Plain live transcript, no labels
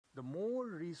the more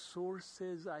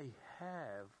resources I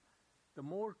have, the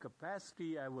more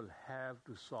capacity I will have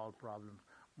to solve problems,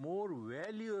 more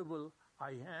valuable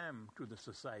I am to the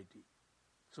society.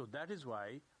 So that is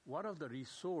why one of the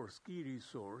key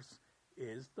resource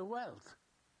is the wealth.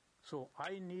 So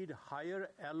I need higher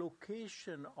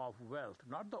allocation of wealth,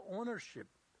 not the ownership.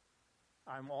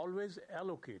 I'm always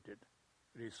allocated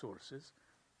resources,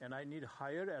 and I need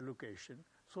higher allocation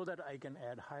so that I can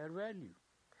add higher value.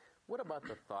 What about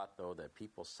the thought, though, that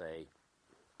people say,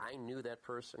 I knew that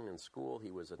person in school,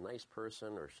 he was a nice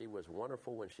person, or she was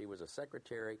wonderful when she was a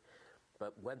secretary,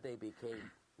 but when they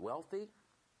became wealthy,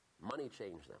 money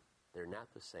changed them. They're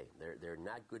not the same. They're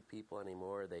not good people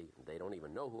anymore. They don't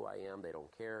even know who I am. They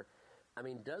don't care. I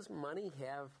mean, does money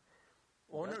have...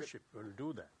 Ownership will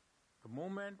do that. The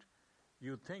moment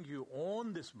you think you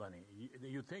own this money,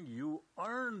 you think you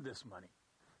earn this money,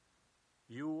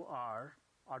 you are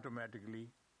automatically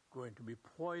going to be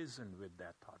poisoned with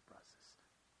that thought process.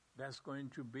 That's going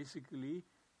to basically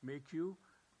make you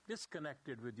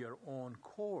disconnected with your own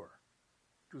core.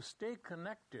 To stay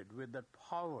connected with that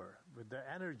power, with the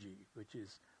energy, which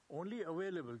is only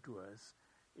available to us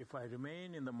if I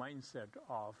remain in the mindset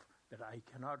of that I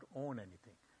cannot own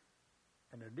anything.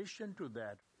 In addition to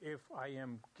that, if I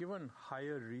am given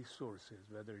higher resources,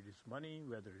 whether it is money,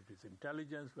 whether it is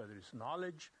intelligence, whether it's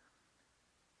knowledge,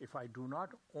 if I do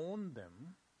not own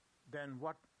them, then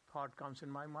what thought comes in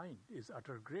my mind is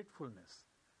utter gratefulness,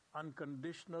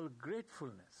 unconditional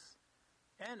gratefulness.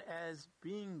 And as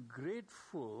being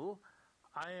grateful,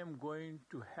 I am going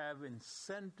to have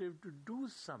incentive to do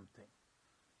something.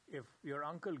 If your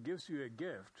uncle gives you a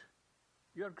gift,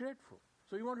 you are grateful.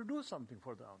 So you want to do something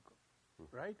for the uncle,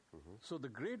 right? Mm-hmm. So the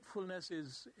gratefulness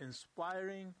is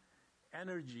inspiring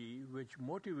energy which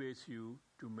motivates you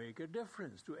to make a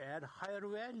difference, to add higher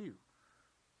value.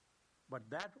 But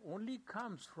that only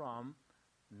comes from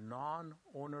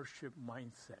non-ownership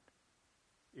mindset.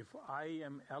 If I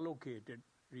am allocated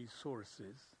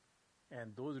resources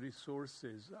and those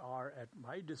resources are at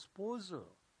my disposal,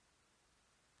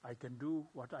 I can do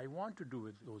what I want to do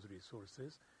with those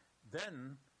resources,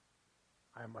 then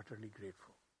I am utterly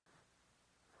grateful.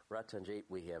 Ratanjit,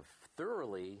 we have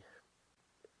thoroughly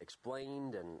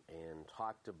explained and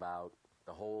talked about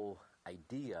the whole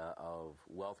idea of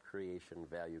wealth creation,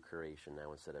 value creation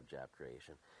now instead of job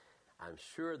creation. I'm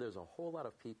sure there's a whole lot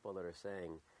of people that are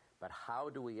saying, but how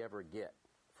do we ever get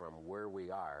from where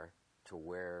we are to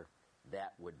where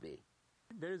that would be?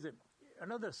 There is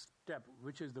another step,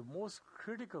 which is the most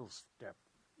critical step,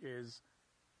 is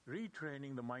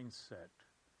retraining the mindset.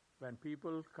 When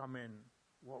people come in,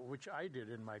 which I did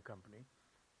in my company,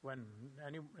 when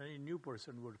any new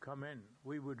person would come in,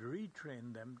 we would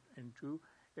retrain them into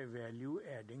a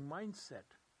value-adding mindset.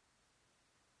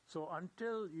 So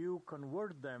until you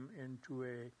convert them into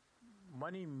a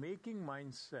money-making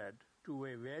mindset to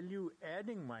a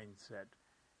value-adding mindset,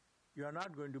 you are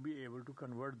not going to be able to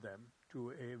convert them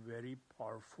to a very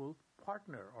powerful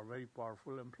partner or very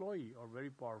powerful employee or very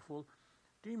powerful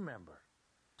team member.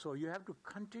 So you have to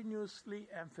continuously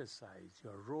emphasize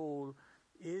your role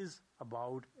is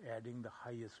about adding the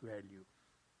highest value.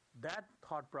 That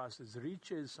thought process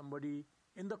reaches somebody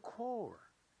in the core,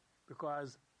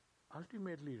 because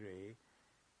ultimately, Ray,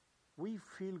 we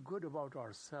feel good about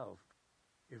ourselves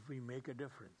if we make a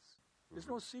difference. There's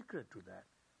no secret to that.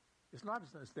 It's not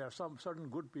there are some certain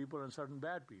good people and certain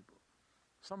bad people.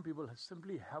 Some people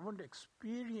simply haven't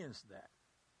experienced that.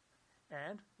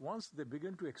 And once they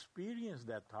begin to experience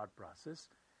that thought process,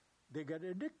 they get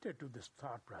addicted to this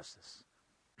thought process.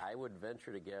 I would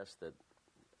venture to guess that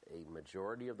a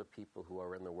majority of the people who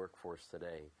are in the workforce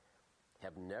today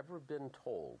have never been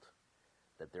told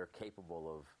that they're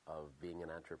capable of being an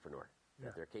entrepreneur,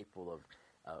 that they're capable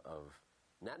of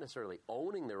not necessarily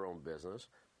owning their own business,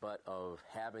 but of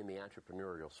having the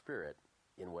entrepreneurial spirit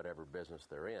in whatever business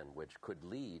they're in, which could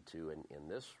lead to, in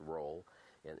this role,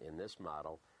 in this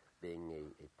model, being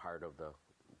a part of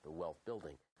the wealth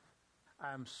building.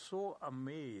 I'm so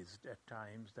amazed at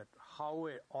times that how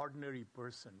an ordinary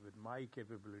person with my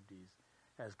capabilities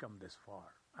has come this far.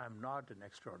 I'm not an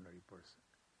extraordinary person.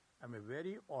 I'm a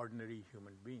very ordinary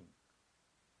human being.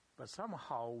 But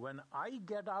somehow when I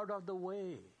get out of the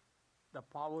way, the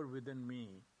power within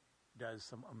me does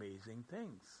some amazing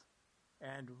things.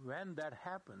 And when that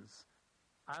happens,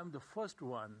 I'm the first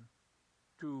one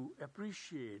to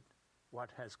appreciate what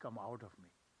has come out of me.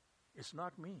 It's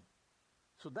not me.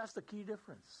 So that's the key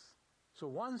difference. So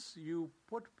once you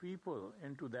put people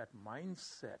into that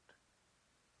mindset,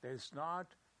 it's not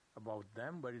about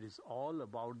them, but it is all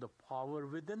about the power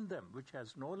within them, which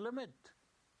has no limit.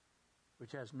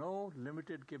 which has no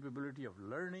limited capability of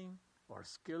learning or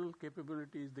skill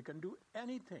capabilities. They can do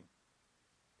anything.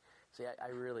 See, I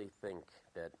really think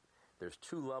that there's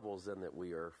two levels then that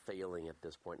we are failing at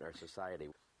this point in our society.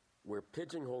 We're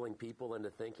pigeonholing people into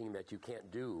thinking that you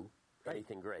can't do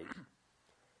anything great.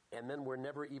 And then we're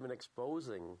never even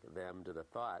exposing them to the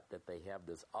thought that they have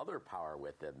this other power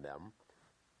within them.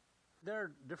 There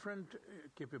are different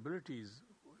capabilities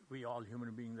we all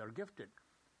human beings are gifted.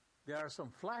 There are some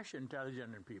flash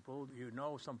intelligent in people. You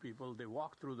know, some people, they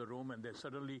walk through the room and they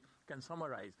suddenly can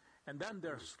summarize. And then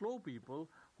there are slow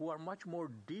people who are much more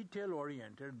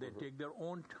detail-oriented. They take their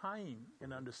own time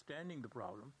in understanding the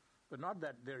problem, but not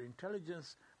that their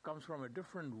intelligence comes from a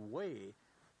different way.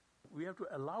 We have to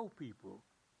allow people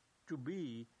to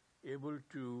be able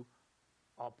to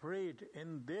operate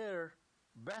in their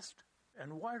best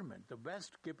environment, the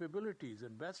best capabilities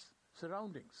and best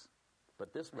surroundings.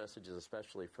 But this message is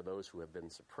especially for those who have been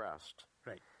suppressed.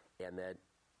 Right. And that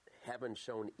haven't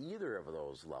shown either of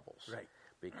those levels. Right.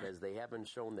 Because they haven't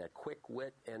shown that quick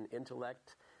wit and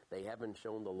intellect. They haven't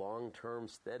shown the long-term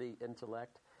steady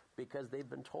intellect because they've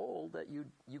been told that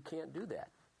you can't do that.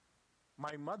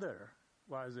 My mother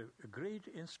was a great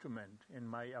instrument in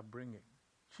my upbringing.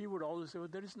 She would always say, well,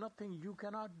 there is nothing you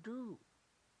cannot do.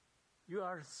 You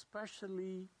are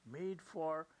specially made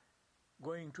for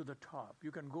going to the top.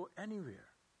 You can go anywhere.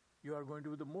 You are going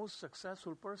to be the most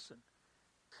successful person.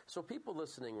 So people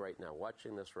listening right now,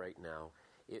 watching this right now,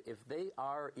 if they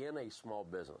are in a small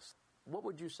business, what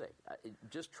would you say?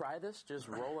 Just try this? Just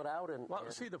roll it out? Well,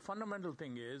 see, the fundamental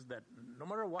thing is that no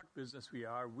matter what business we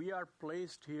are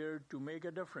placed here to make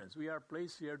a difference. We are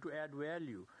placed here to add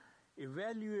value.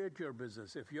 Evaluate your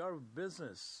business. If your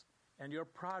business and your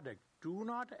product do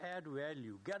not add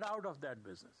value, get out of that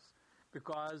business,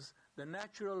 because the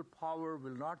natural power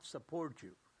will not support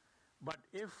you. But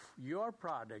if your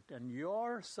product and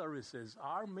your services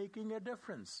are making a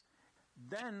difference,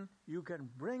 then you can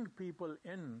bring people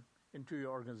into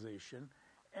your organization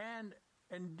and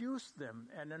induce them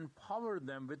and empower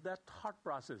them with that thought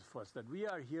process first, that we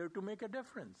are here to make a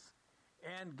difference.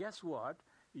 And guess what?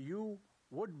 You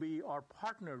would be our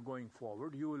partner going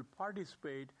forward. You will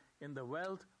participate in the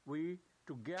wealth we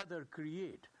together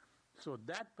create. So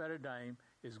that paradigm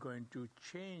is going to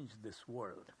change this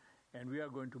world. And we are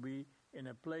going to be in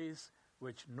a place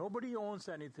which nobody owns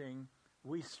anything.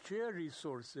 We share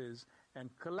resources, and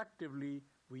collectively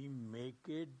we make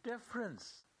a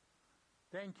difference.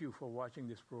 Thank you for watching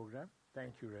this program.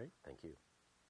 Thank you, Ray. Thank you.